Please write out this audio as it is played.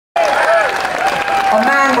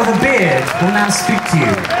with a beard will now speak to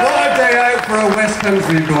you. What a day out for a West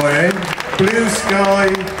Country boy, eh? Blue sky,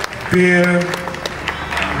 beer,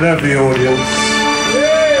 love the audience.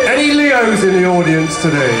 Any Leos in the audience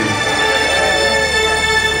today?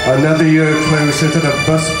 Another year closer to the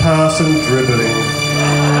bus pass and dribbling.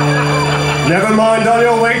 Never mind, on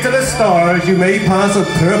your way to the stars, you may pass a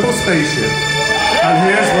purple spaceship. And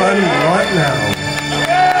here's one right now.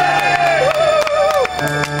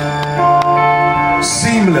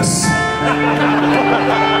 Seamless.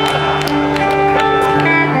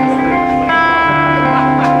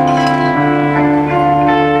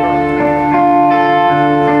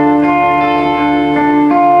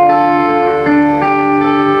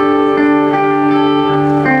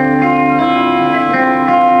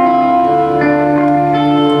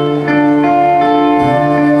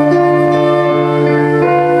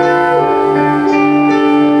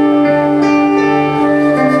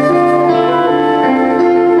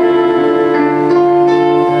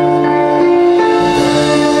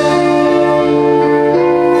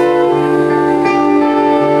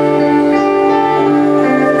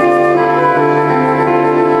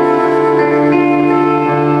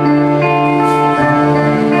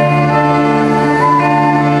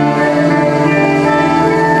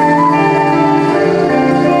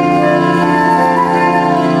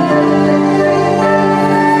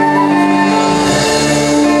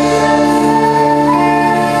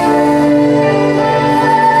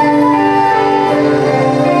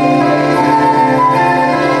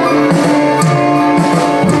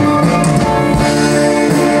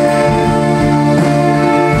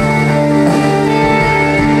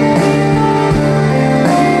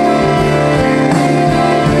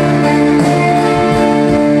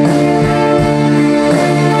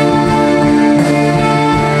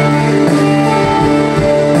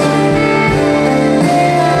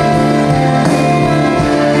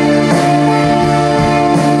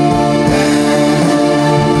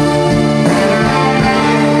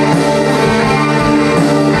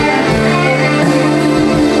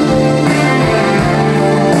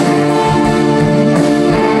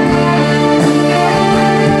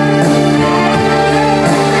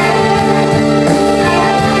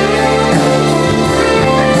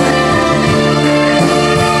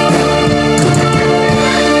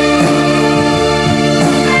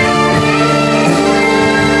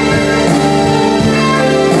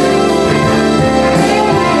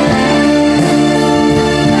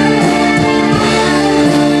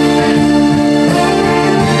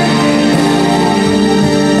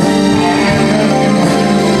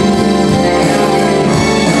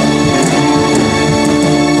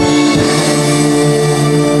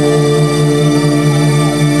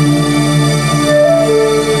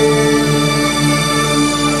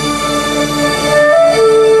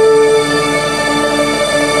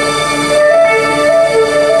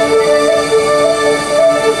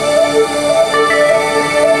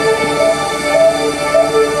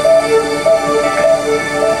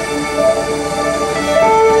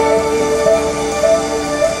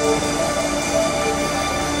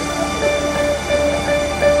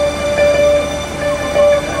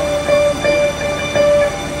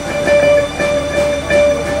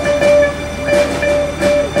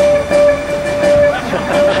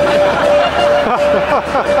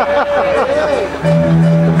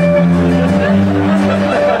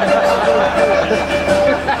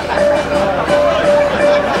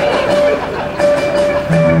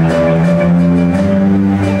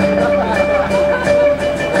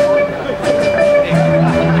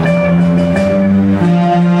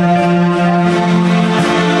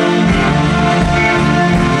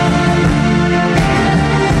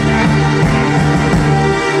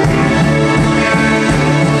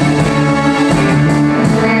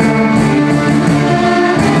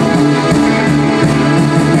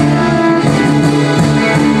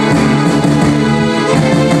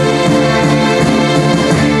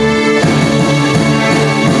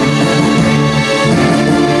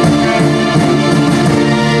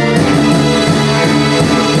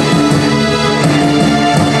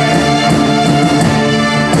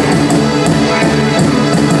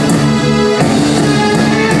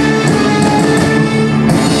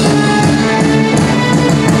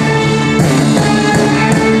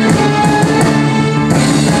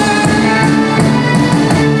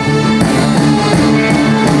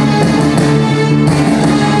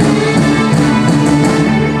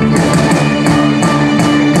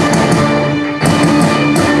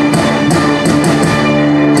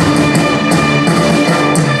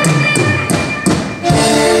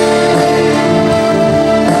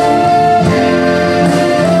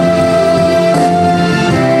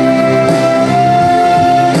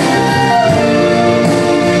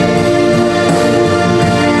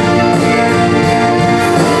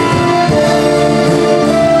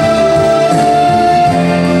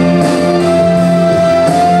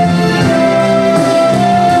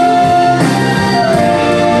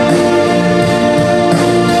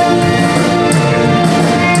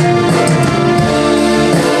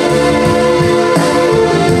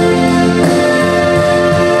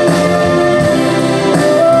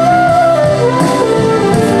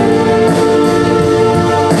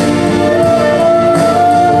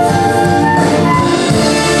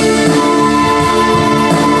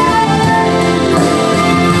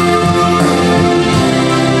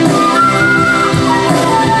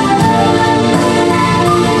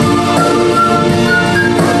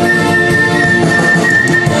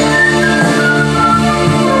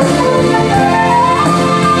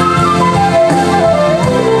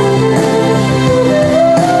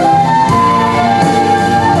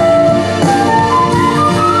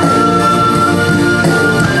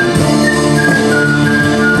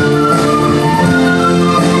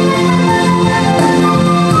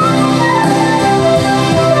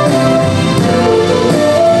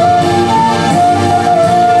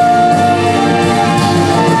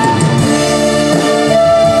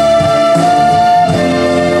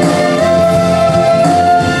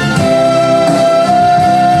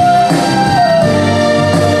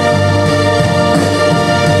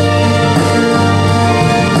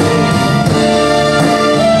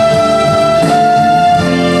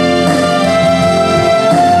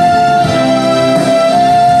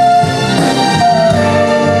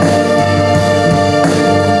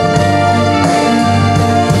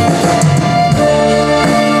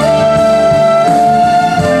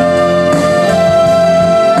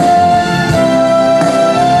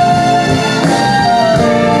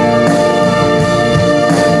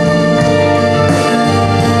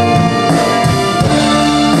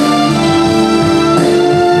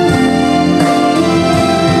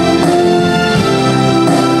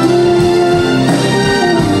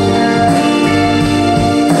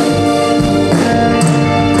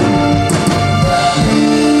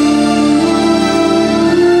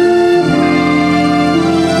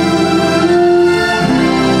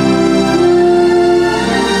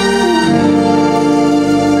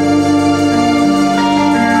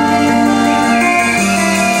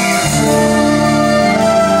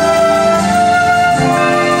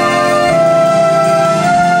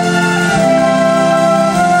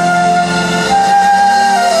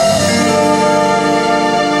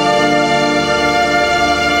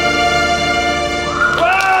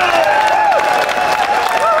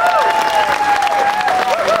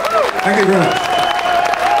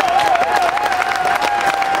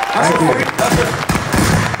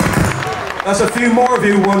 few more of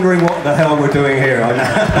you wondering what the hell we're doing here.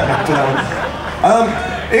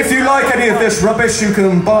 If you like any of this rubbish, you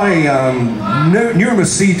can buy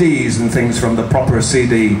numerous CDs and things from the proper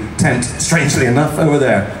CD tent, strangely enough, over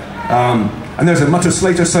there. And there's a Mutter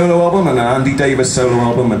Slater solo album and an Andy Davis solo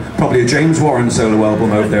album and probably a James Warren solo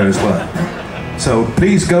album over there as well. So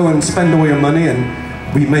please go and spend all your money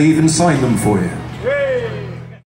and we may even sign them for you.